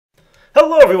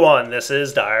Hello everyone, this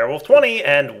is Direwolf20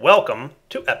 and welcome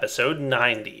to episode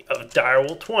 90 of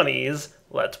Direwolf20's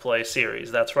Let's Play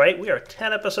series. That's right, we are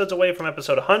 10 episodes away from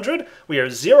episode 100. We are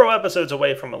 0 episodes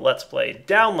away from a Let's Play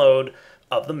download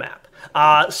of the map.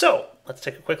 So, let's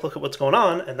take a quick look at what's going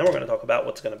on, and then we're going to talk about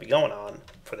what's going to be going on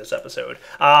for this episode.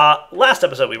 Last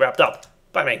episode we wrapped up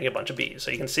by making a bunch of bees. So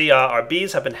you can see our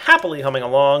bees have been happily humming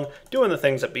along, doing the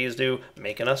things that bees do,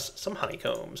 making us some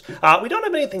honeycombs. We don't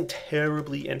have anything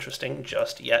terribly interesting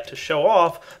just yet to show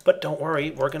off, but don't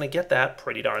worry, we're going to get that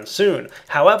pretty darn soon.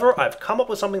 However, I've come up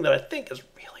with something that I think is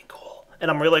really cool,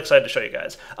 and I'm really excited to show you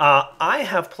guys. I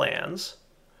have plans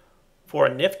for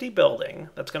a nifty building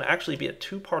that's going to actually be a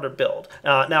two-parter build.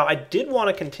 Now, I did want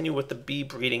to continue with the bee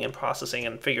breeding and processing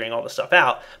and figuring all this stuff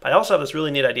out, but I also have this really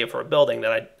neat idea for a building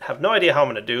that I have no idea how I'm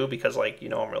going to do because, like, you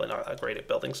know, I'm really not great at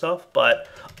building stuff, but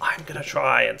I'm going to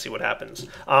try and see what happens.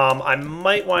 I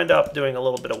might wind up doing a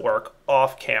little bit of work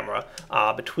off camera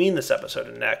between this episode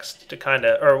and next to kind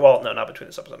of, or, well, no, not between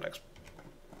this episode and next.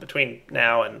 Between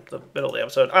now and the middle of the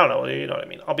episode. I don't know, you know what I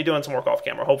mean. I'll be doing some work off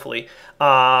camera, hopefully.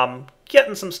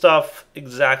 Getting some stuff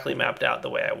exactly mapped out the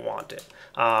way I want it.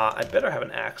 I better have an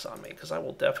axe on me, because I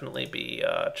will definitely be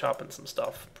chopping some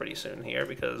stuff pretty soon here,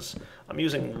 because I'm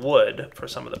using wood for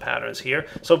some of the patterns here.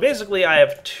 So basically, I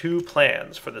have two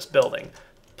plans for this building.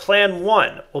 Plan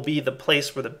 1 will be the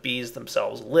place where the bees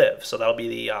themselves live. So that'll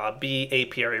be the bee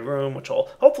apiary room, which will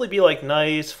hopefully be like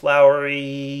nice,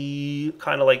 flowery,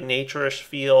 kind of like nature-ish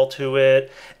feel to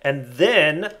it. And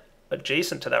then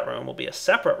adjacent to that room will be a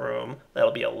separate room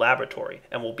that'll be a laboratory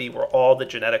and will be where all the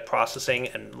genetic processing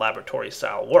and laboratory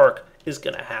style work is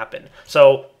going to happen.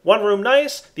 So one room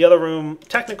nice, the other room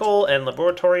technical and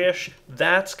laboratory-ish.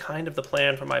 That's kind of the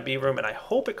plan for my bee room, and I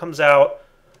hope it comes out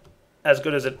as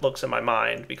good as it looks in my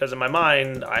mind, because in my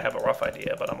mind I have a rough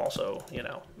idea, but I'm also, you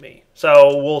know, me.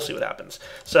 So we'll see what happens.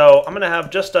 So I'm going to have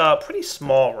just a pretty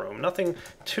small room, nothing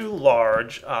too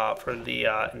large for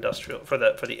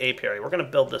the for the apiary. We're going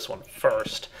to build this one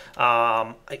first.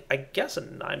 I guess a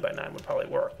 9x9 would probably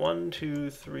work. 1,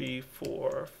 2, 3,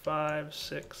 4, 5,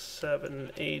 6,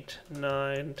 7, 8,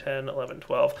 9, 10, 11,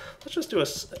 12. Let's just do an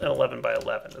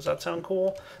 11x11. Does that sound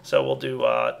cool? So we'll do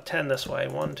 10 this way.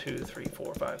 1, 2, 3,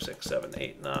 4, 5, 6, 7,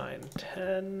 8, 9,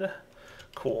 10.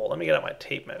 Cool. Let me get out my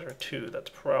tape measure too. That's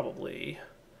probably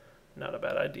not a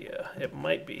bad idea. It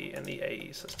might be in the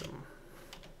AE system.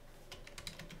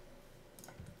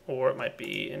 Or it might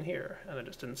be in here, and I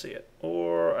just didn't see it.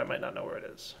 Or I might not know where it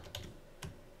is.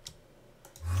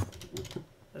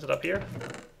 Is it up here?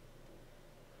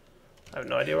 I have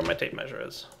no idea where my tape measure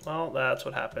is. Well, that's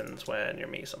what happens when you're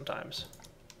me sometimes.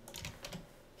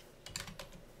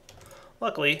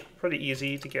 Luckily, pretty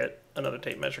easy to get another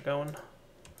tape measure going.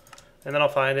 And then I'll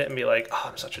find it and be like, oh,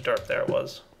 I'm such a derp. There it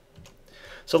was.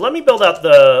 So let me build out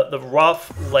the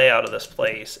rough layout of this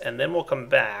place, and then we'll come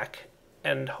back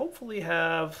and hopefully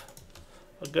have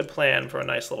a good plan for a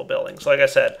nice little building. So like I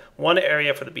said, one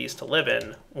area for the bees to live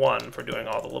in, one for doing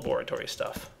all the laboratory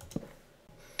stuff.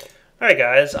 Alright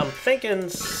guys, I'm thinking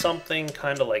something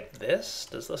kind of like this.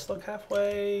 Does this look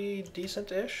halfway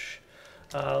decent-ish?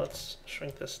 Let's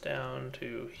shrink this down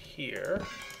to here.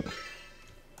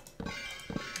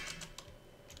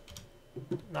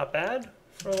 Not bad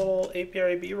for a little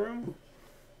apiary bee room.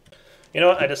 You know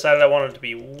what? I decided I wanted it to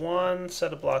be one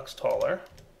set of blocks taller.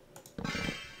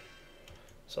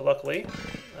 So luckily,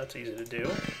 that's easy to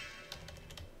do.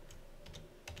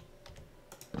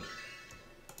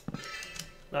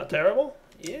 Not terrible?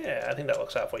 Yeah, I think that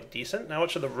looks halfway decent. Now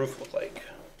what should the roof look like?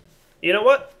 You know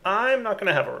what? I'm not going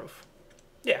to have a roof.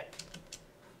 Yeah.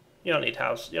 You don't need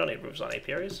roofs on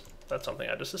apiaries. That's something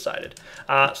I just decided.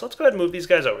 So let's go ahead and move these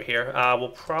guys over here. We'll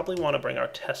probably want to bring our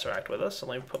tesseract with us. So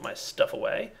let me put my stuff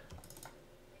away.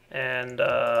 And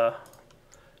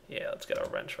yeah, let's get our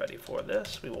wrench ready for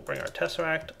this. We will bring our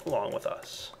tesseract along with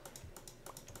us.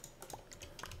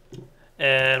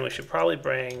 And we should probably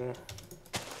bring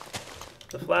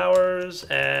the flowers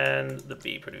and the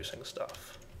bee producing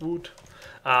stuff. Woot.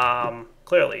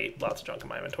 Clearly, lots of junk in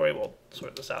my inventory. We'll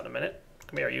sort this out in a minute.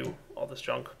 Come here, you, all this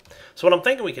junk. So what I'm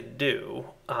thinking we could do,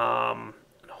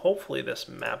 hopefully this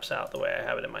maps out the way I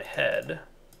have it in my head.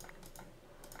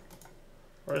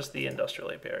 Where's the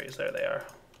industrial apiaries? There they are.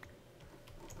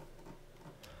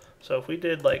 So if we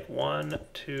did like 1,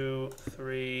 2,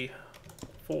 3,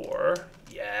 4,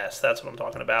 yes, that's what I'm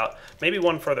talking about. Maybe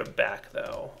one further back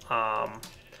though.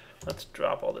 Let's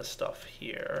drop all this stuff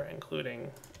here,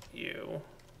 including you.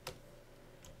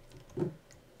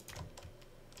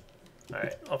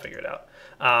 Alright, I'll figure it out.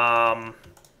 I'm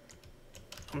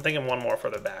thinking one more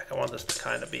further back. I want this to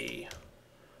kind of be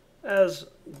as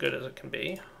good as it can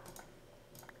be.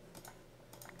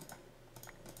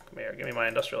 Come here, give me my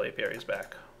industrial apiaries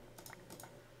back.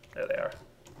 There they are.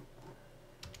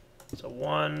 So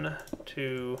 1,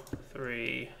 2,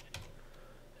 3,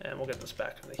 and we'll get this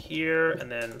back into here, and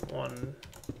then 1,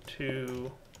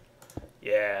 2,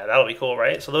 yeah, that'll be cool,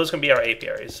 right? So those can be our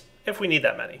apiaries, if we need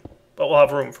that many. But we'll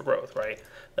have room for growth, right?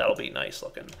 That'll be nice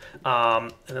looking.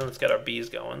 And then let's get our bees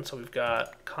going. So we've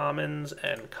got commons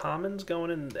and commons going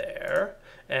in there.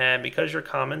 And because you're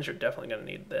commons, you're definitely going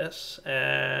to need this.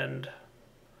 And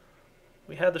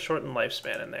we had the shortened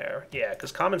lifespan in there. Yeah,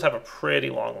 because commons have a pretty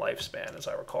long lifespan, as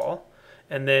I recall.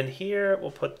 And then here we'll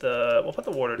put the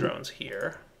water drones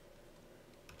here.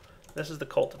 This is the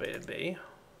cultivated bee.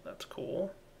 That's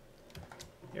cool.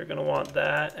 You're going to want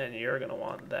that, and you're going to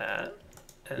want that.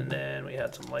 And then we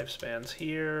had some lifespans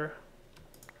here.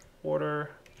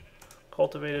 Water,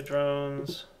 cultivated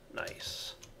drones.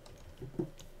 Nice.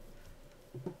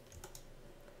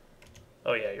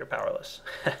 Oh yeah, you're powerless.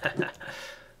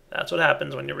 That's what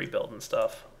happens when you're rebuilding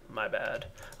stuff. My bad.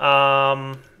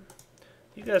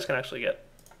 You guys can actually get...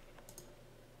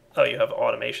 Oh, you have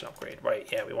automation upgrade. Right,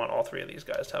 yeah, we want all three of these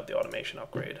guys to have the automation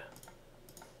upgrade.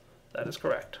 That is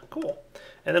correct. Cool.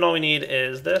 And then all we need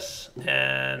is this,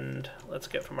 and let's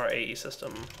get from our AE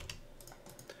system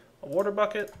a water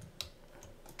bucket.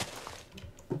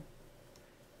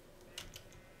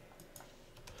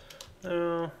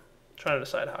 Now, trying to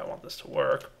decide how I want this to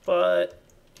work, but,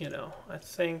 you know, I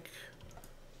think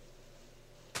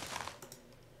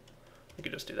we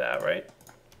could just do that, right?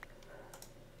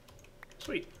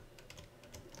 Sweet.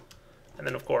 And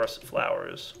then, of course,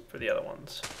 flowers for the other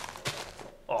ones.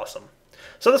 Awesome.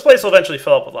 So this place will eventually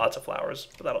fill up with lots of flowers,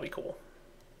 but that'll be cool.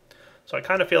 So I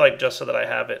kind of feel like just so that I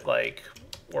have it, like,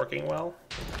 working well,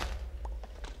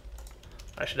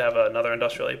 I should have another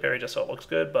industrial apiary just so it looks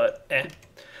good, but eh.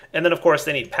 And then, of course,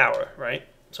 they need power, right?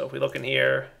 So if we look in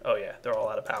here, oh yeah, they're all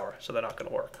out of power, so they're not going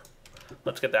to work.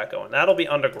 Let's get that going. That'll be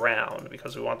underground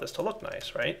because we want this to look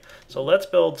nice, right? So let's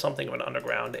build something of an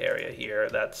underground area here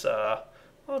that's,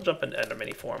 I'll jump into Ender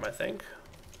Mini form, I think.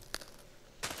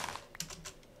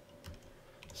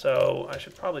 So I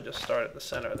should probably just start at the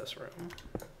center of this room.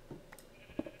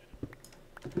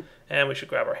 And we should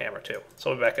grab our hammer too.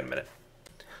 So we'll be back in a minute.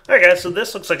 Alright guys, so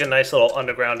this looks like a nice little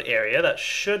underground area that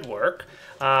should work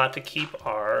to keep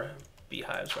our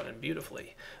beehives running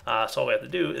beautifully. So all we have to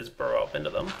do is burrow up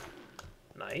into them.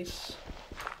 Nice.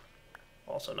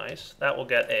 Also nice. That will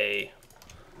get a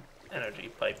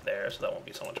energy pipe there, so that won't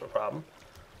be so much of a problem.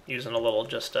 Using a little,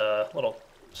 just a little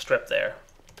strip there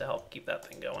to help keep that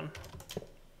thing going.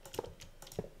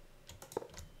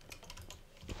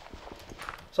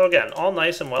 So again, all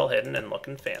nice and well hidden and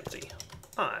looking fancy.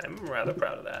 I'm rather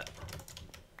proud of that.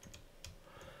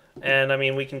 And I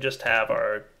mean, we can really just have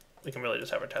our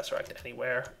tesseract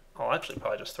anywhere. I'll actually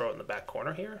probably just throw it in the back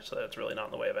corner here so that it's really not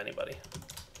in the way of anybody.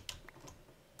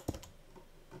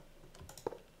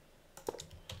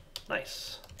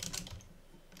 Nice.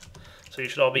 So you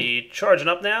should all be charging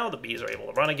up now. The bees are able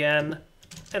to run again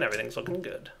and everything's looking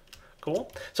good.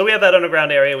 Cool. So we have that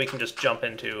underground area we can just jump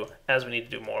into as we need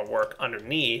to do more work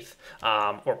underneath.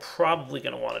 We're probably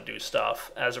going to want to do stuff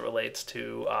as it relates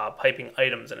to piping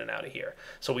items in and out of here.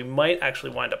 So we might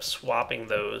actually wind up swapping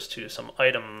those to some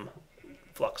item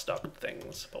flux duct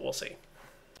things, but we'll see.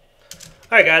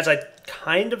 Alright guys, I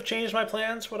kind of changed my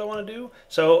plans for what I want to do.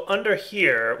 So under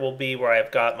here will be where I've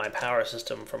got my power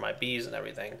system for my bees and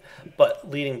everything.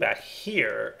 But leading back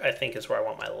here, I think is where I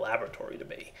want my laboratory to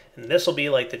be. And this will be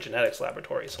like the genetics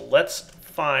laboratory. So let's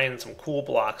find some cool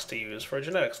blocks to use for a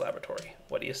genetics laboratory.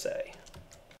 What do you say?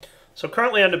 So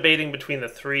currently I'm debating between the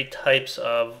three types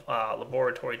of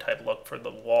laboratory type look for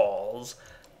the walls.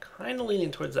 Kind of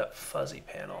leaning towards that fuzzy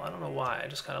panel. I don't know why. I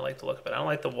just kind of like the look of it. I don't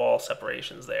like the wall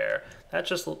separations there. That's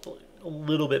just a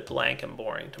little bit blank and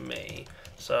boring to me.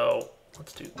 So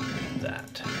let's do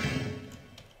that.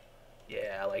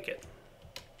 Yeah, I like it.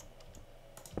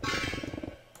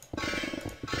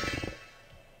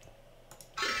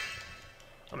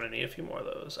 I'm going to need a few more of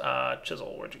those.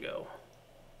 Chisel, where'd you go?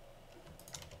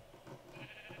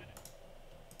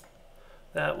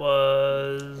 That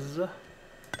was the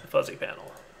fuzzy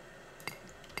panel.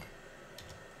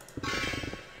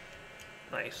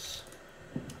 Nice.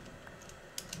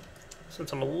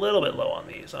 Since I'm a little bit low on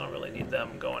these, I don't really need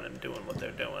them going and doing what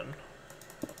they're doing.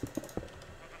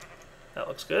 That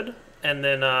looks good. And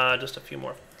then just a few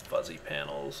more fuzzy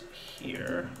panels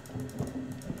here.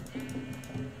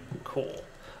 Cool.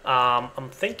 I'm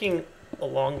thinking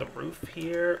along the roof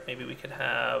here, maybe we could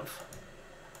have...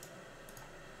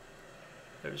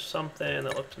 There's something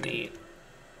that looked neat.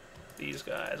 These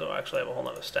guys. Oh, actually I have a whole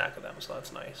nother stack of them, so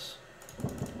that's nice.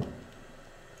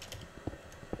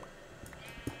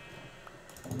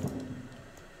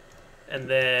 And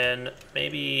then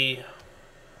maybe...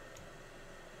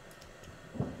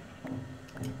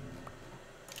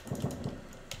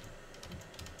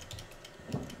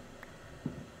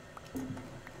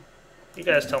 You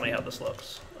guys tell me how this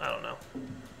looks. I don't know.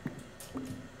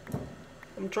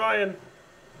 I'm trying.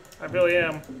 I really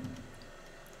am.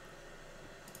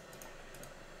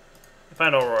 If I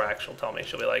know Aurora, she'll tell me.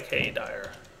 She'll be like, hey,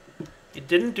 Dyer, you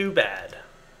didn't do bad,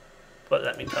 but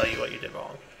let me tell you what you did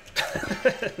wrong.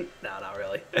 No, not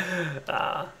really.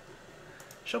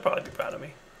 She'll probably be proud of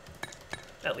me.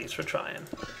 At least for trying.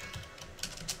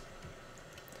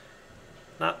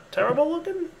 Not terrible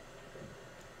looking?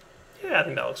 Yeah, I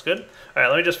think that looks good. Alright,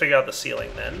 let me just figure out the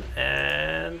ceiling then,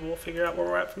 and we'll figure out where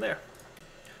we're at from there.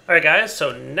 Alright guys,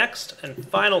 so next and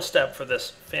final step for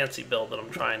this fancy build that I'm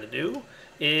trying to do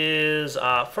is,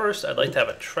 first I'd like to have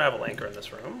a travel anchor in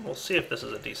this room. We'll see if this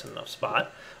is a decent enough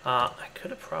spot. I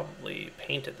could have probably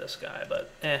painted this guy,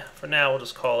 but for now we'll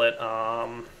just call it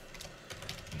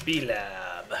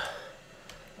BeeLab.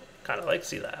 Kind of like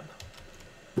C-Lab.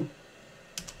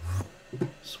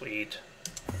 Sweet.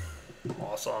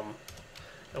 Awesome.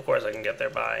 Of course, I can get there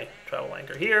by travel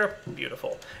anchor here.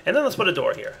 Beautiful. And then let's put a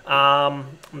door here.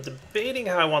 I'm debating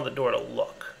how I want the door to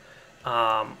look.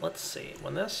 Let's see.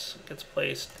 When this gets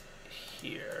placed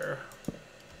here,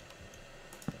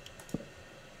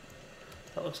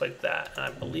 that looks like that. And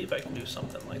I believe I can do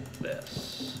something like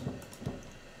this.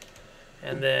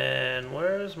 And then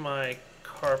where's my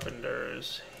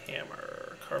carpenter's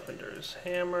hammer? Carpenter's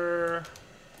hammer.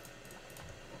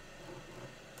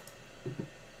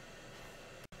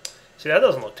 See, that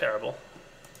doesn't look terrible.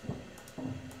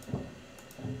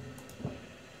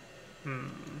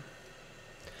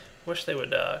 Wish they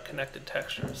would connected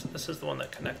textures. This is the one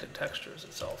that connected textures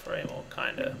itself, right? Well,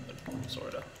 kinda, but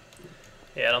sorta.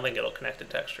 Yeah, I don't think it'll connect a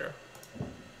texture.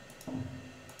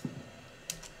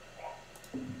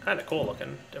 Kinda cool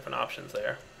looking, different options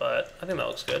there, but I think that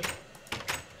looks good.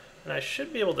 And I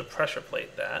should be able to pressure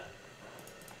plate that.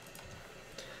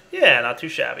 Yeah, not too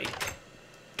shabby.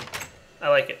 I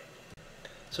like it.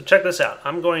 So check this out.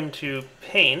 I'm going to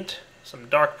paint some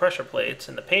dark pressure plates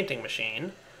in the painting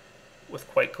machine with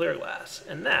quite clear glass,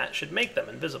 and that should make them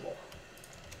invisible.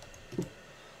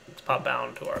 Let's pop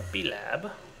down to our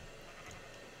BeeLab.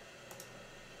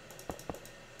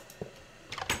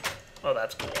 Oh,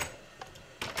 that's cool.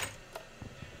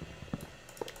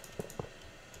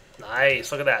 Nice,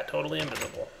 look at that, totally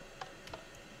invisible.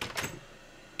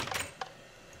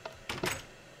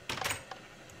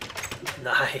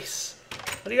 Nice.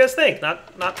 What do you guys think?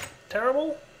 Not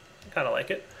terrible? I kind of like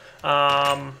it.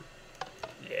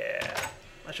 Yeah.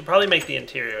 I should probably make the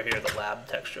interior here the lab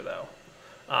texture, though.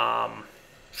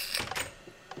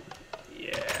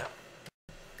 Yeah.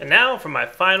 And now for my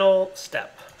final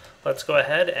step. Let's go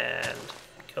ahead and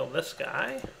kill this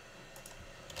guy.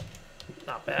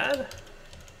 Not bad.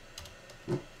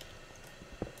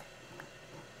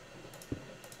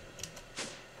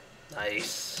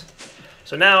 Nice.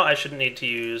 So now I shouldn't need to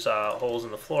use holes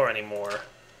in the floor anymore,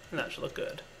 and that should look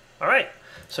good. All right,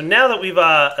 so now that we've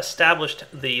established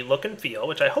the look and feel,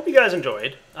 which I hope you guys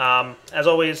enjoyed, as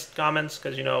always, comments,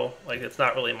 because you know, like, it's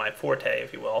not really my forte,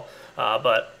 if you will,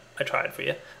 but I tried for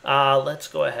you. Let's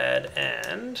go ahead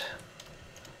and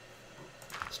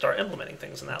start implementing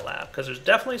things in that lab, because there's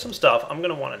definitely some stuff I'm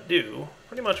going to want to do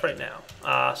pretty much right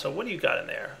now. So what do you got in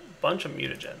there? Bunch of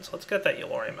mutagens. Let's get that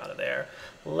Yellorium out of there.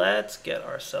 Let's get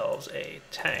ourselves a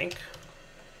tank.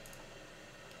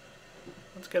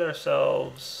 Let's get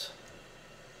ourselves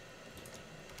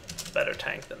a better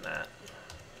tank than that.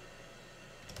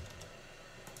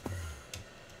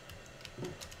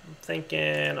 I'm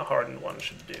thinking a hardened one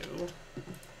should do. Do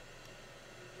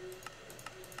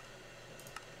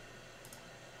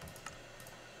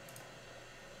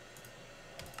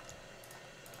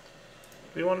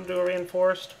we want to do a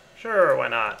reinforced? Sure, why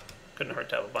not? Couldn't hurt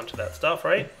to have a bunch of that stuff,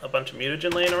 right? A bunch of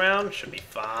mutagen laying around should be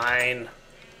fine.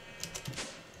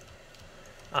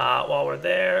 While we're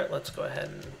there, let's go ahead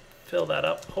and fill that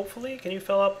up. Hopefully, can you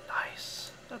fill up?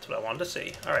 Nice. That's what I wanted to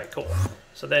see. All right, cool.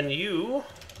 So then you,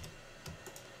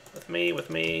 with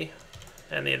me,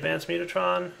 and the advanced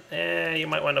mutatron, you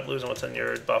might wind up losing what's in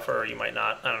your buffer, or you might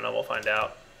not. I don't know, we'll find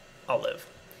out. I'll live.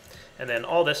 And then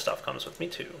all this stuff comes with me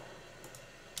too.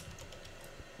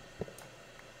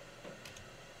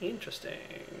 Interesting.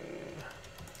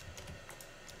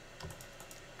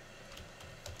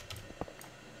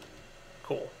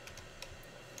 Cool.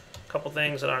 A couple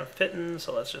things that aren't fitting,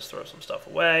 so let's just throw some stuff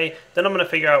away. Then I'm going to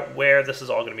figure out where this is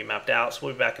all going to be mapped out, so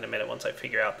we'll be back in a minute once I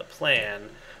figure out the plan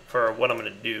for what I'm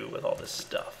going to do with all this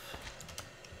stuff.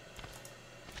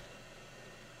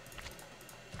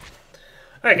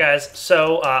 Alright guys,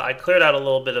 so I cleared out a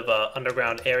little bit of an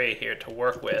underground area here to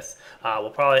work with. We'll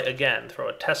probably, again, throw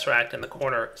a tesseract in the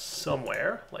corner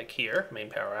somewhere, like here, main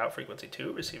power out, frequency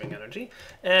 2, receiving energy.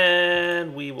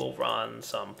 And we will run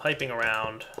some piping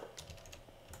around,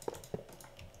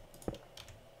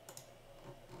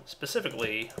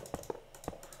 specifically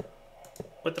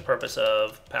with the purpose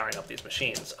of powering up these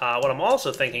machines. What I'm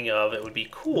also thinking of, it would be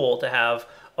cool to have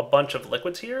a bunch of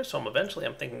liquids here, so I'm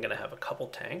thinking going to have a couple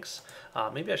tanks.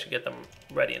 Maybe I should get them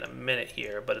ready in a minute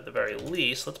here, but at the very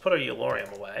least, let's put our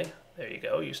Eulorium away. There you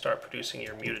go, you start producing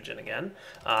your mutagen again.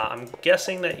 I'm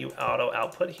guessing that you auto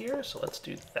output here, so let's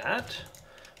do that.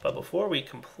 But before we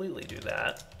completely do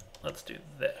that, let's do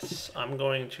this. I'm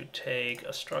going to take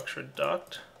a structured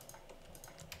duct.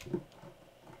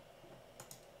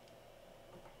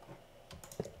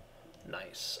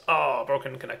 Nice. Oh,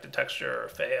 broken connected texture,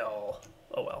 fail.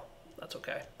 Oh well, that's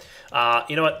okay.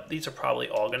 You know what? These are probably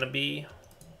all going to be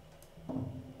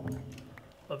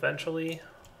eventually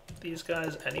these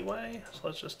guys anyway. So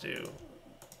let's just do...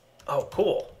 Oh,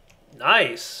 cool.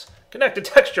 Nice. Connected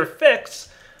texture fix.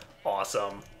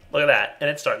 Awesome. Look at that. And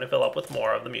it's starting to fill up with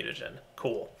more of the mutagen.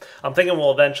 Cool. I'm thinking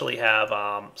we'll eventually have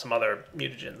some other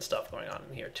mutagen stuff going on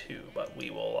in here too, but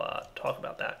we will talk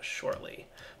about that shortly.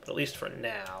 But at least for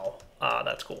now,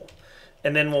 that's cool.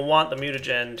 And then we'll want the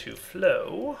mutagen to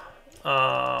flow.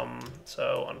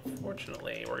 So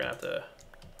unfortunately, we're going to have to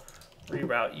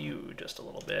reroute you just a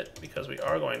little bit because we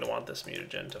are going to want this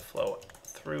mutagen to flow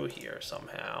through here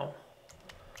somehow.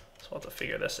 So we'll have to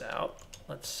figure this out.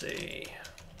 Let's see.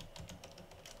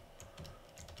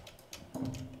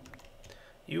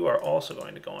 You are also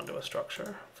going to go into a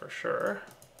structure for sure.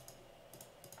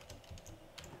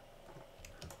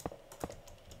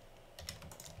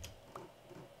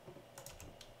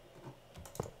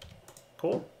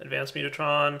 Cool. Advanced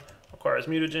Mutatron requires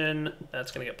mutagen.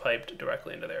 That's going to get piped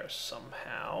directly into there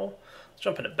somehow. Let's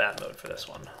jump into bat mode for this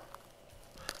one.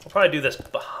 We'll probably do this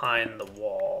behind the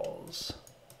walls.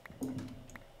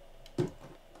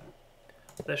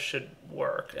 This should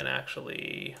work, and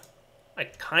actually, I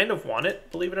kind of want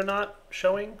it, believe it or not,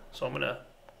 showing, so I'm going to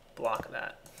block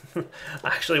that. I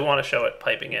actually want to show it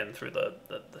piping in through the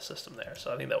system there,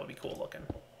 so I think that would be cool looking.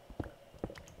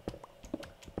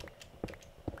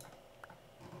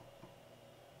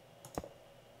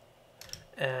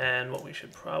 And what we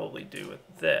should probably do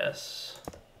with this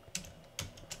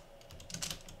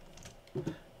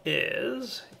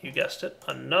is, you guessed it,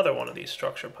 another one of these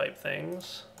structure pipe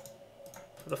things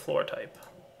for the floor type.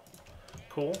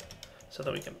 Cool. So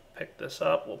then we can pick this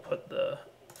up. We'll put the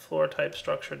floor type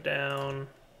structure down,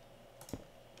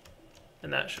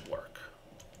 and that should work.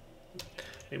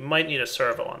 We might need a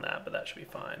servo on that, but that should be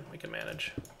fine. We can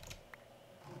manage.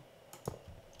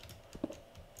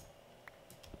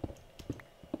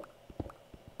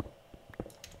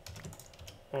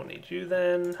 Won't need you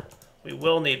then. We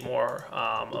will need more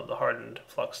of the hardened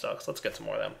flux ducts. Let's get some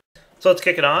more of them. So let's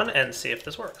kick it on and see if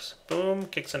this works. Boom,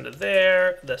 kicks into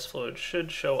there. This fluid should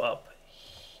show up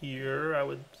here, I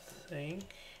would think.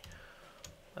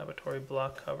 Laboratory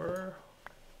block cover.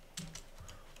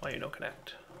 Why you no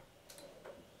connect?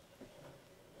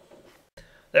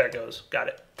 There it goes. Got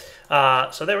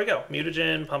it. So there we go.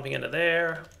 Mutagen pumping into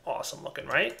there. Awesome looking,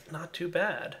 right? Not too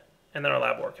bad. And then our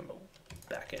lab work can go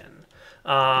back in.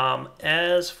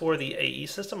 As for the AE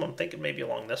system, I'm thinking maybe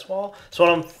along this wall. So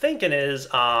what I'm thinking is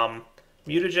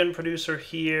mutagen producer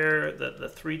here, the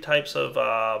three types of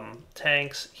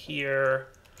tanks here.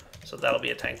 So that'll be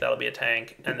a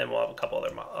tank, and then we'll have a couple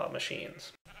other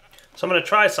machines. So I'm going to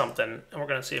try something, and we're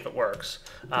going to see if it works.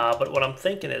 But what I'm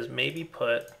thinking is maybe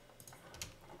put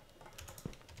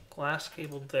glass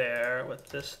cable there with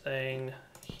this thing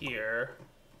here.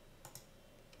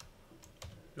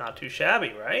 Not too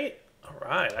shabby, right? All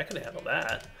right, I can handle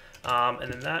that.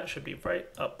 And then that should be right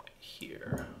up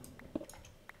here.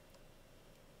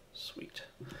 Sweet.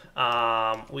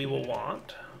 We will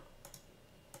want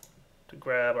to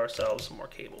grab ourselves some more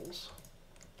cables.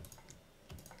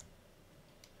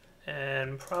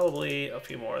 And probably a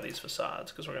few more of these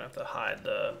facades, because we're going to have to hide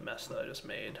the mess that I just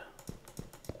made.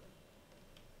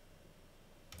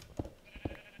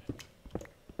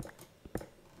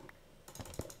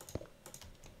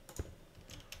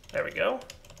 There we go.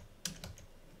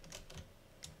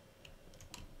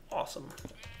 Awesome.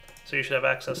 So you should have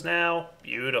access now.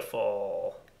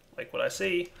 Beautiful. Like what I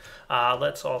see.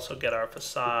 Let's also get our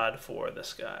facade for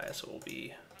this guy. So it will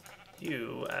be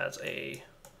you as a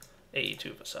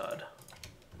AE2 facade.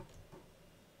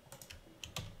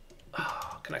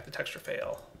 Oh, connect the texture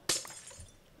fail.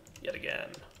 Yet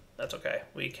again. That's okay.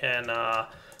 We can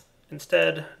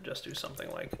instead just do something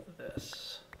like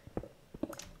this.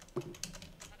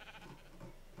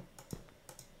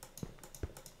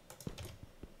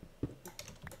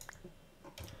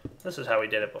 This is how we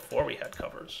did it before we had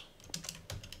covers.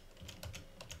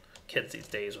 Kids these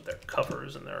days with their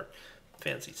covers and their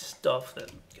fancy stuff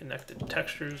that connected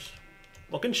textures.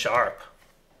 Looking sharp.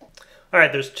 All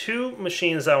right, there's two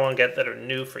machines I want to get that are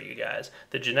new for you guys.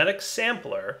 The genetic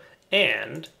sampler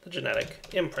and the genetic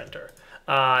imprinter.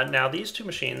 Now these two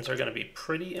machines are going to be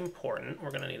pretty important.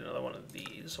 We're going to need another one of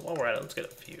these. So while we're at it, let's get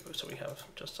a few so we have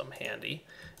just some handy.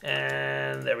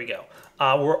 And there we go.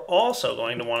 We're also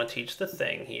going to want to teach the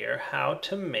thing here how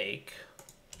to make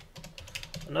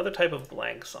another type of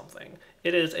blank something.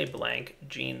 It is a blank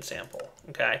gene sample,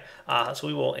 okay? So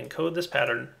we will encode this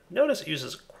pattern. Notice it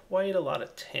uses quite a lot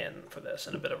of tin for this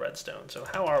and a bit of redstone. So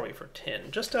how are we for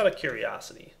tin? Just out of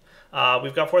curiosity.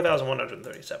 We've got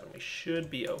 4,137. We should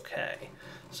be okay.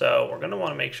 So we're going to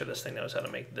want to make sure this thing knows how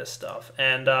to make this stuff.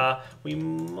 And we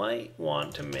might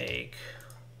want to make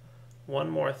one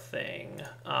more thing.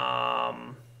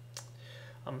 I'm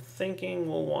thinking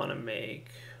we'll want to make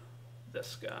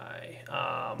this guy.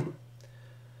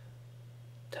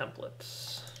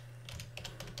 Templates.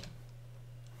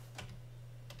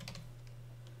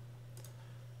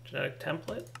 Genetic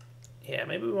template? Yeah,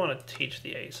 maybe we want to teach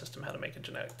the A system how to make a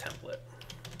genetic template.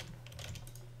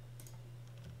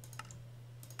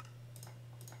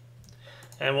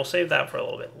 And we'll save that for a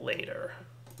little bit later.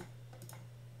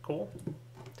 Cool.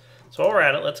 So while we're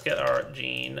at it, let's get our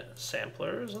gene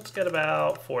samplers. Let's get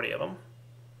about 40 of them.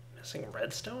 Missing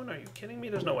redstone? Are you kidding me?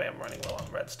 There's no way I'm running low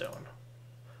on redstone.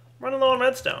 I'm running low on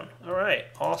redstone. All right,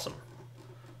 awesome.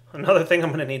 Another thing I'm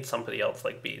going to need somebody else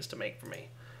like bees to make for me.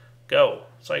 Go,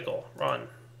 cycle, run,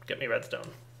 get me redstone.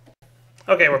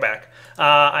 Okay, we're back.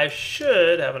 I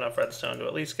should have enough redstone to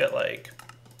at least get like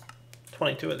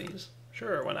 22 of these.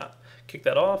 Sure, why not? Kick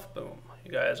that off, boom.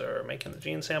 You guys are making the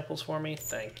gene samples for me,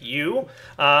 thank you.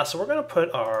 So we're gonna put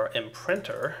our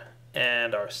imprinter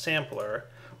and our sampler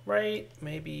right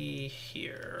maybe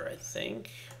here, I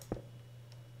think.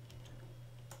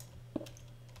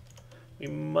 We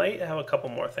might have a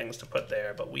couple more things to put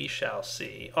there, but we shall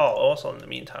see. Oh, also in the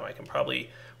meantime, I can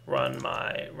probably run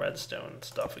my redstone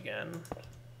stuff again.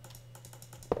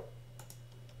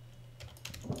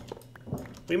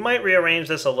 We might rearrange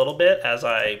this a little bit as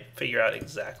I figure out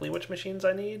exactly which machines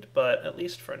I need, but at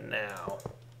least for now,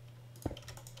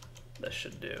 this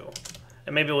should do.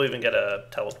 And maybe we'll even get a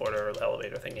teleporter or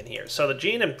elevator thing in here. So the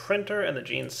gene imprinter and the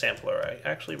gene sampler, I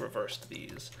actually reversed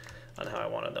these on how I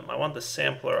wanted them. I want the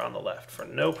sampler on the left for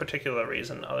no particular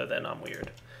reason other than I'm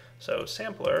weird. So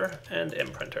sampler and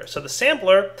imprinter. So the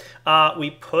sampler,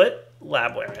 we put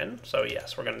labware in. So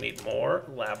yes, we're going to need more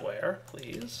labware,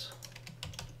 please.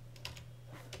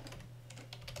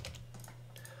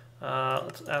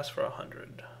 Let's ask for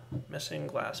 100. Missing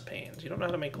glass panes. You don't know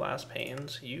how to make glass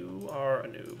panes. You are a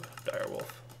noob, direwolf.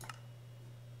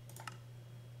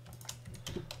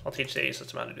 I'll teach the A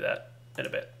system how to do that in a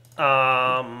bit.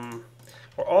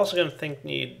 We're also going to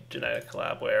need genetic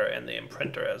labware and the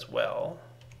imprinter as well.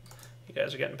 You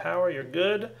guys are getting power, you're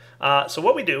good. So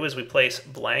what we do is we place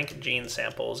blank gene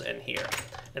samples in here,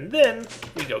 and then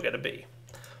we go get a bee.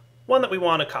 One that we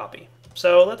want to copy.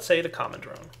 So let's say the common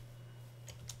drone.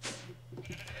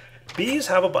 Bees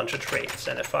have a bunch of traits,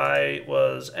 and if I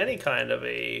was any kind of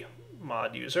a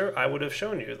mod user, I would have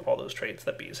shown you all those traits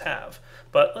that bees have.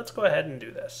 But let's go ahead and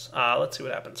do this. Let's see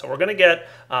what happens. So we're going to get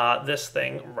this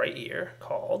thing right here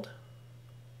called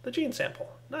the gene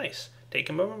sample. Nice. Take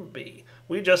him over bee.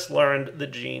 We just learned the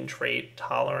gene trait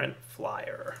tolerant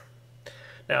flyer.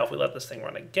 Now if we let this thing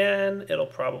run again, it'll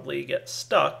probably get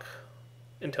stuck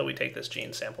until we take this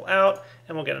gene sample out,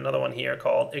 and we'll get another one here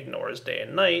called ignores day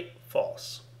and night,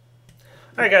 false.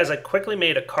 Alright guys, I quickly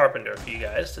made a carpenter for you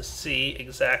guys to see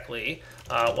exactly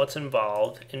what's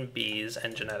involved in bees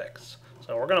and genetics.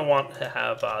 So we're going to want to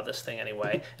have this thing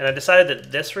anyway. And I decided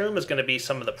that this room is going to be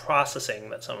some of the processing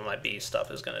that some of my bee stuff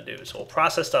is going to do. So we'll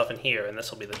process stuff in here, and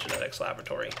this will be the genetics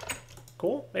laboratory.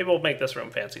 Cool? Maybe we'll make this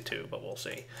room fancy too, but we'll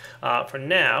see. For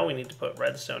now, we need to put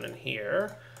redstone in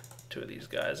here. Two of these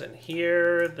guys in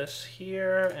here, this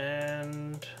here,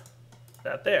 and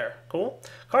that there. Cool.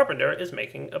 Carpenter is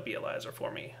making a beealyzer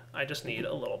for me. I just need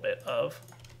a little bit of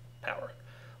power.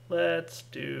 Let's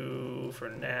do, for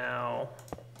now,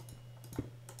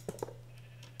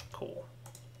 cool.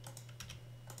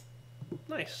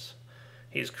 Nice.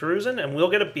 He's cruising, and we'll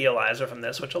get a beealyzer from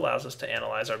this, which allows us to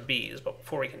analyze our bees. But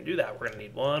before we can do that, we're going to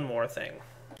need one more thing.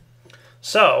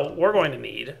 So we're going to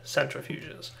need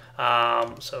centrifuges.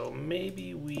 So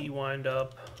maybe we wind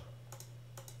up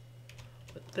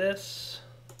with this.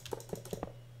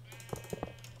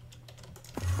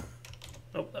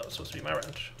 Oh, that was supposed to be my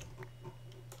wrench.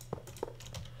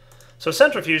 So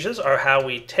centrifuges are how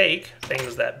we take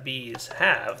things that bees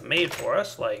have made for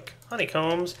us, like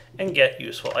honeycombs, and get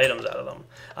useful items out of them.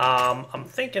 I'm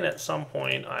thinking at some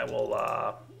point I will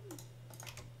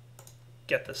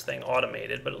get this thing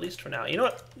automated, but at least for now, you know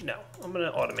what? No, I'm going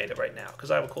to automate it right now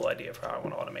because I have a cool idea for how I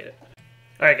want to automate it.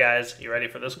 All right, guys, you ready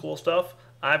for this cool stuff?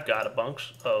 I've got a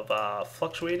bunch of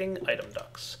fluctuating item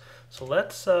ducts. So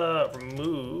let's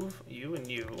remove you and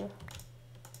you.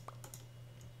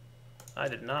 I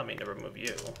did not mean to remove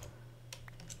you.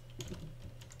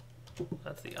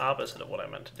 That's the opposite of what I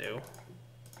meant to do.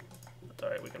 That's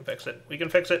alright, we can fix it. We can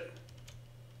fix it!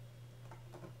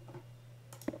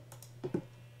 I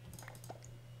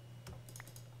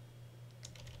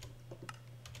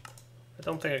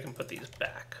don't think I can put these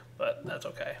back, but that's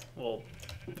okay. We'll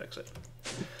fix it.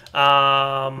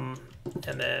 And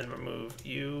then remove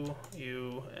you,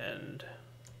 and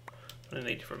I'm going to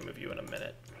need to remove you in a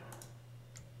minute.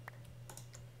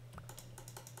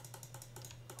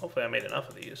 Hopefully I made enough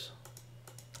of these.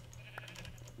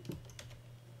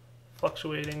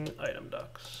 Fluctuating item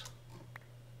ducts.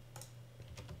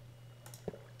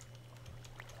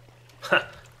 Ha!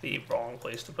 The wrong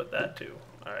place to put that too.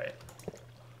 Alright.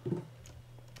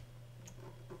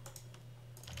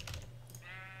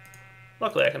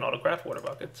 Luckily I can autocraft water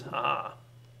buckets. Haha.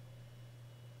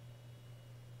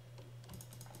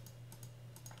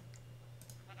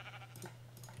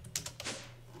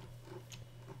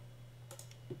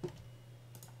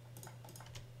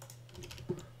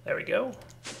 There we go.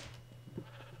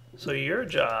 So your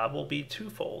job will be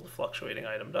twofold, fluctuating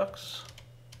item ducts.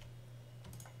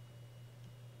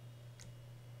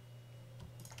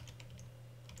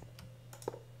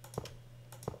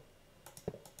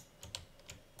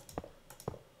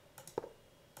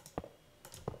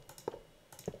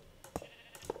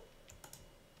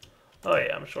 Oh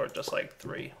yeah, I'm short just like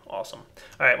 3. Awesome.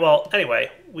 All right, well,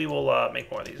 anyway, we will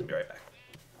make more of these and be right back.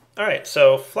 All right,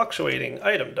 so fluctuating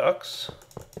item ducts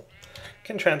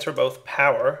can transfer both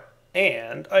power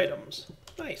and items.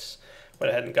 Nice.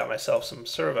 Went ahead and got myself some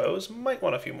servos. Might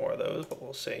want a few more of those, but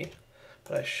we'll see.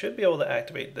 But I should be able to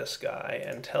activate this guy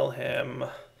and tell him...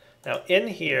 Now in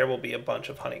here will be a bunch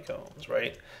of honeycombs,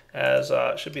 right? As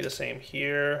it should be the same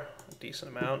here, a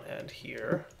decent amount, and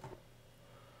here.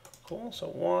 Cool, so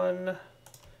 1,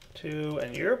 2,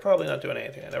 and you're probably not doing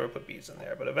anything. I never put bees in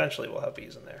there, but eventually we'll have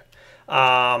bees in there.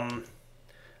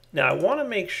 Now I want to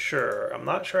make sure, I'm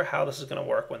not sure how this is going to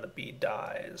work when the bee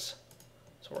dies.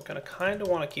 So we're going to kind of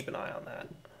want to keep an eye on that.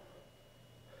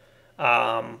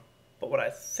 But what I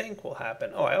think will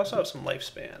happen, oh, I also have some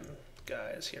lifespan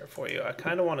guys here for you. I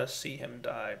kind of want to see him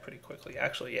die pretty quickly.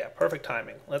 Actually, yeah, perfect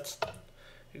timing. Let's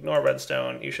ignore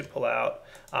redstone. You should pull out.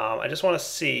 I just want to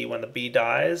see when the bee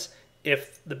dies,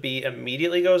 if the bee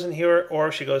immediately goes in here or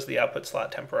if she goes to the output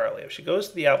slot temporarily. If she goes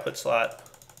to the output slot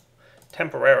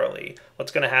temporarily,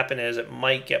 what's going to happen is it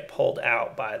might get pulled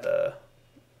out by the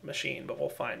machine, but we'll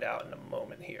find out in a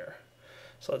moment here.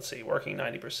 So let's see, working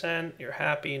 90%, you're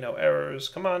happy, no errors,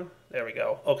 come on, there we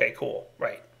go. Okay, cool,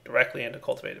 right, directly into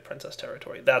cultivated princess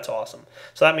territory. That's awesome.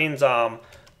 So that means all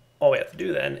we have to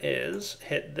do then is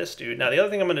hit this dude. Now the other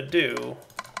thing I'm going to do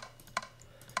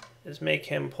is make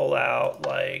him pull out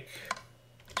like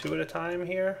 2 at a time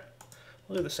here.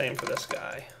 We'll do the same for this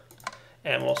guy.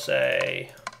 And we'll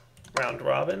say round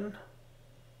robin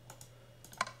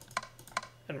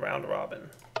and round robin.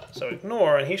 So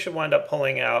ignore, and he should wind up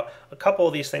pulling out a couple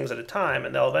of these things at a time,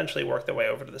 and they'll eventually work their way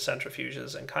over to the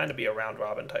centrifuges and kind of be a round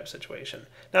robin type situation.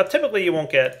 Now typically you won't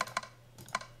get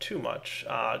too much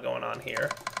going on here,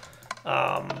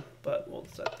 but we'll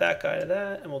set that guy to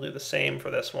that, and we'll do the same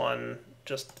for this one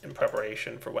just in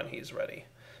preparation for when he's ready.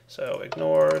 So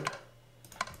ignored,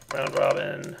 round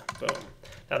robin, boom.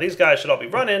 Now these guys should all be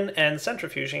running and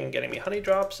centrifuging and getting me honey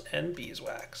drops and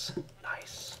beeswax.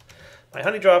 Nice. My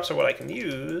honey drops are what I can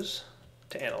use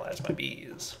to analyze my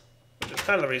bees, which is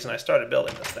kind of the reason I started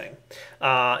building this thing.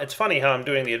 It's funny how I'm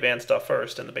doing the advanced stuff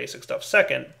first and the basic stuff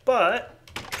second, but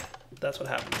that's what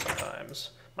happens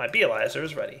sometimes. My BeeLizer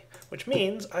is ready, which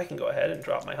means I can go ahead and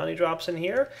drop my honey drops in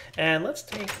here, and let's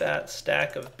take that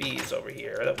stack of bees over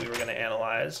here that we were going to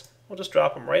analyze. We'll just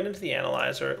drop them right into the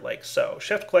analyzer like so.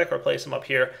 Shift click or place them up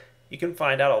here. You can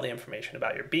find out all the information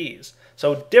about your bees.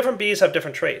 So different bees have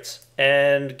different traits,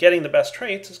 And getting the best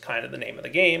traits is kind of the name of the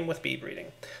game with bee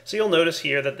breeding. So you'll notice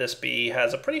here that this bee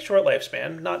has a pretty short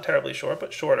lifespan, not terribly short,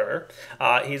 but shorter.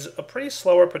 He's a pretty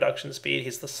slower production speed.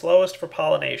 He's the slowest for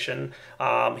pollination.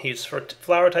 He's for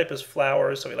flower type is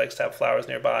flowers, so he likes to have flowers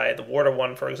nearby. The water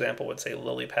one, for example, would say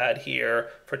lily pad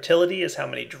here. Fertility is how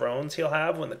many drones he'll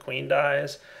have when the queen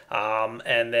dies.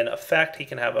 And then effect, he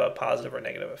can have a positive or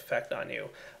negative effect on you.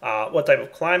 What type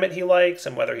of climate he likes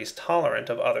and whether he's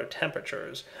tolerant of other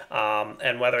temperatures.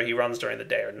 And whether he runs during the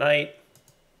day or night,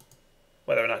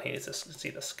 whether or not he needs to see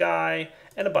the sky,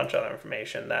 and a bunch of other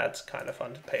information that's kind of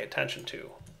fun to pay attention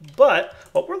to. But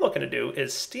what we're looking to do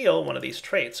is steal one of these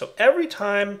traits. So every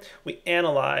time we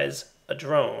analyze a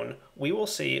drone, we will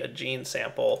see a gene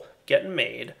sample getting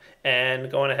made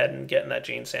and going ahead and getting that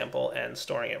gene sample and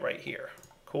storing it right here.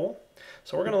 Cool?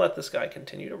 So we're going to let this guy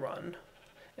continue to run.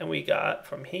 And we got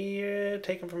from here,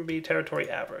 taken from B, territory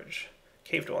average.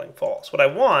 Cave dwelling false. What I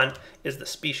want is the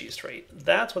species trait.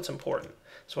 That's what's important.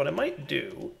 So what I might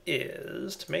do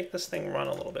is, to make this thing run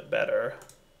a little bit better,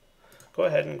 go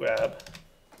ahead and grab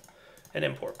an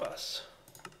import bus.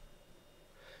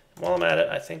 And while I'm at it,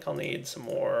 I think I'll need some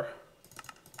more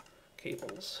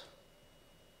cables.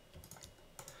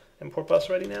 Import bus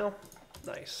ready now?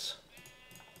 Nice.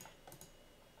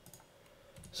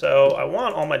 So I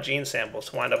want all my gene samples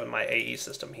to wind up in my AE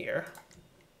system here.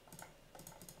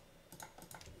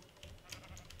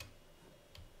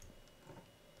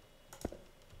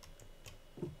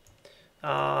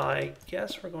 I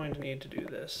guess we're going to need to do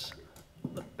this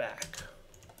on the back.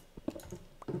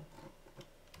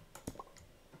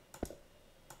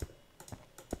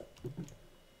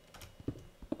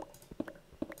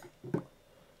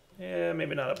 Yeah,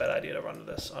 maybe not a bad idea to run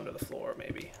this under the floor,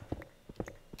 maybe.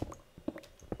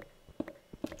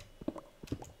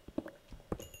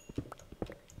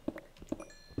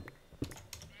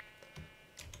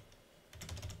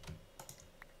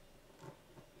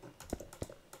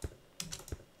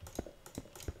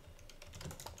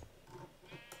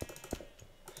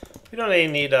 We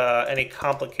don't need any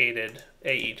complicated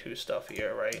AE2 stuff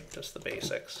here, right? Just the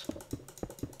basics.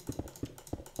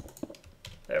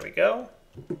 There we go.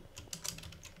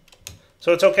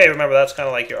 So it's okay, remember that's kind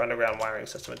of like your underground wiring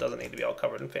system. It doesn't need to be all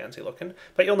covered and fancy looking.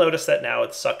 But you'll notice that now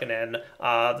it's sucking in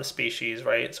the species,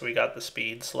 right? So we got the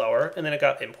speed slower, and then it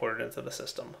got imported into the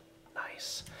system.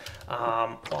 Nice.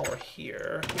 While we're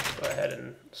here, let's go ahead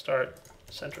and start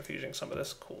centrifuging some of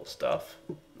this cool stuff.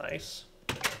 Nice.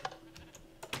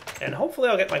 And hopefully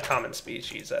I'll get my common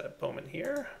species at a moment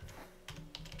here.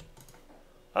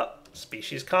 Oh,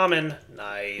 species common.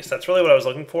 Nice. That's really what I was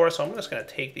looking for. So I'm just going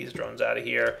to take these drones out of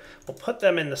here. We'll put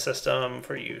them in the system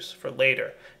for use for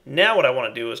later. Now what I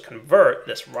want to do is convert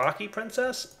this Rocky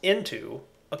Princess into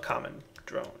a common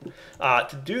drone.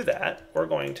 To do that, we're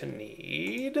going to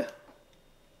need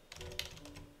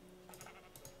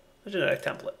a genetic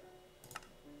template.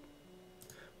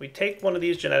 We take one of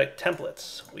these genetic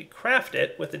templates, we craft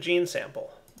it with a gene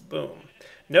sample. Boom.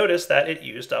 Notice that it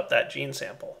used up that gene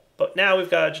sample. But now we've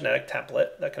got a genetic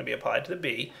template that can be applied to the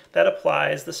bee that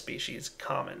applies the species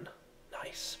common.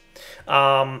 Nice.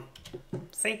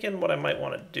 Thinking what I might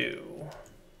want to do.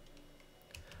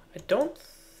 I don't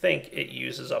think it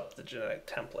uses up the genetic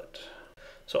template.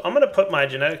 So I'm going to put my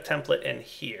genetic template in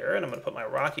here, and I'm going to put my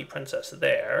Rocky Princess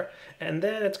there, and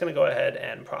then it's going to go ahead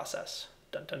and process.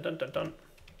 Dun, dun, dun, dun, dun.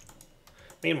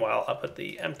 Meanwhile, I'll put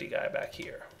the empty guy back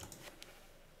here.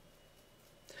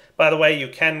 By the way, you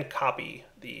can copy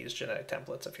these genetic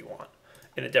templates if you want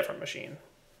in a different machine,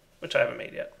 which I haven't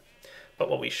made yet. But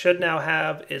what we should now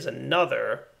have is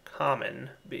another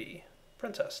common bee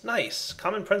princess. Nice,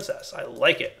 common princess. I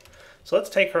like it. So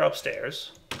let's take her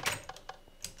upstairs.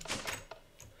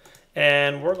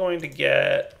 And we're going to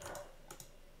get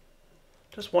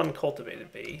just one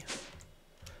cultivated bee.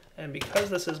 And because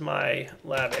this is my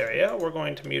lab area, we're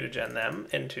going to mutagen them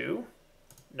into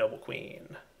Noble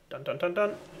Queen. Dun dun dun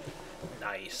dun.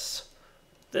 Nice.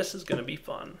 This is going to be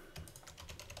fun.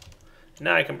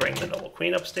 Now I can bring the Noble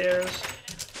Queen upstairs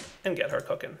and get her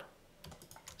cooking.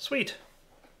 Sweet.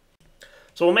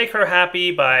 So we'll make her happy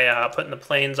by putting the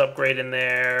planes upgrade in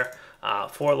there.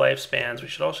 4 lifespans. We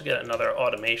should also get another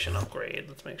automation upgrade.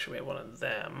 Let's make sure we have one of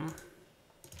them.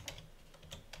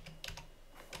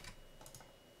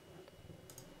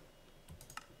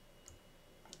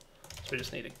 We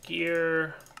just need a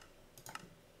gear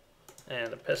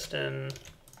and a piston.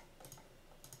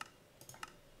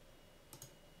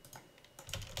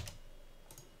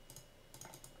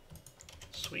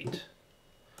 Sweet.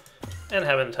 And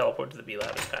having it teleport to the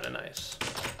BeeLab is kind of nice.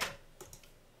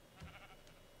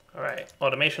 Alright,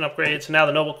 automation upgrade. So now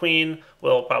the Noble Queen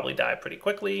will probably die pretty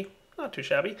quickly. not too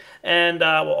shabby, and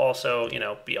will also,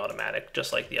 be automatic,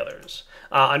 just like the others.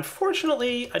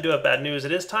 Unfortunately, I do have bad news.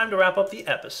 It is time to wrap up the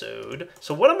episode.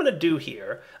 So what I'm going to do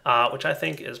here, which I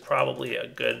think is probably a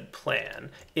good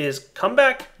plan, is come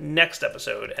back next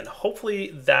episode, and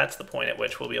hopefully that's the point at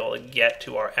which we'll be able to get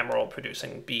to our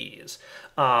emerald-producing bees,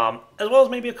 as well as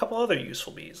maybe a couple other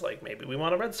useful bees, like maybe we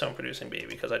want a redstone-producing bee,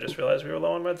 because I just realized we were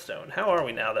low on redstone. How are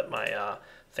we now that my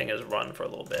thing has run for a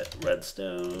little bit?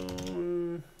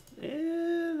 Redstone,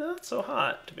 not so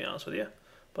hot, to be honest with you.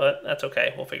 But that's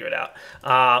okay, we'll figure it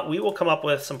out. We will come up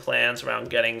with some plans around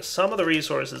getting some of the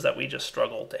resources that we just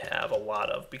struggled to have a lot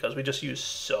of, because we just use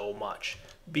so much.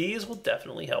 Bees will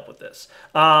definitely help with this.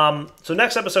 So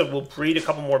next episode, we'll breed a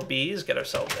couple more bees, get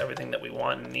ourselves everything that we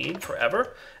want and need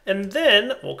forever. And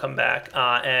then we'll come back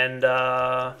and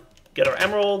get our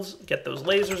emeralds, get those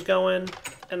lasers going,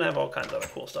 and have all kinds of other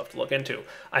cool stuff to look into.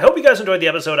 I hope you guys enjoyed the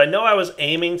episode. I know I was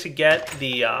aiming to get the,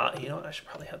 you know what, I should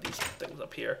probably have these things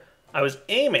up here. I was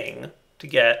aiming to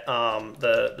get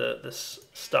this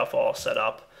stuff all set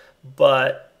up,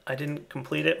 but I didn't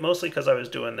complete it, mostly because I was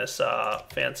doing this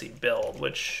fancy build,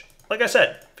 which, like I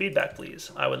said, feedback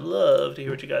please. I would love to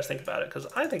hear what you guys think about it, because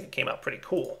I think it came out pretty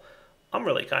cool. I'm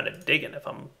really kind of digging, if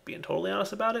I'm being totally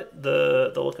honest about it,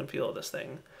 the look and feel of this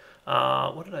thing.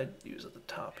 What did I use at the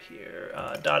top here?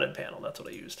 Dotted panel, that's what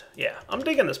I used. Yeah, I'm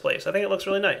digging this place. I think it looks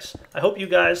really nice. I hope you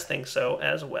guys think so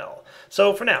as well.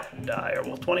 So for now,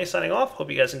 Direwolf20 signing off.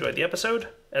 Hope you guys enjoyed the episode.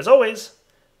 As always,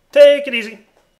 take it easy.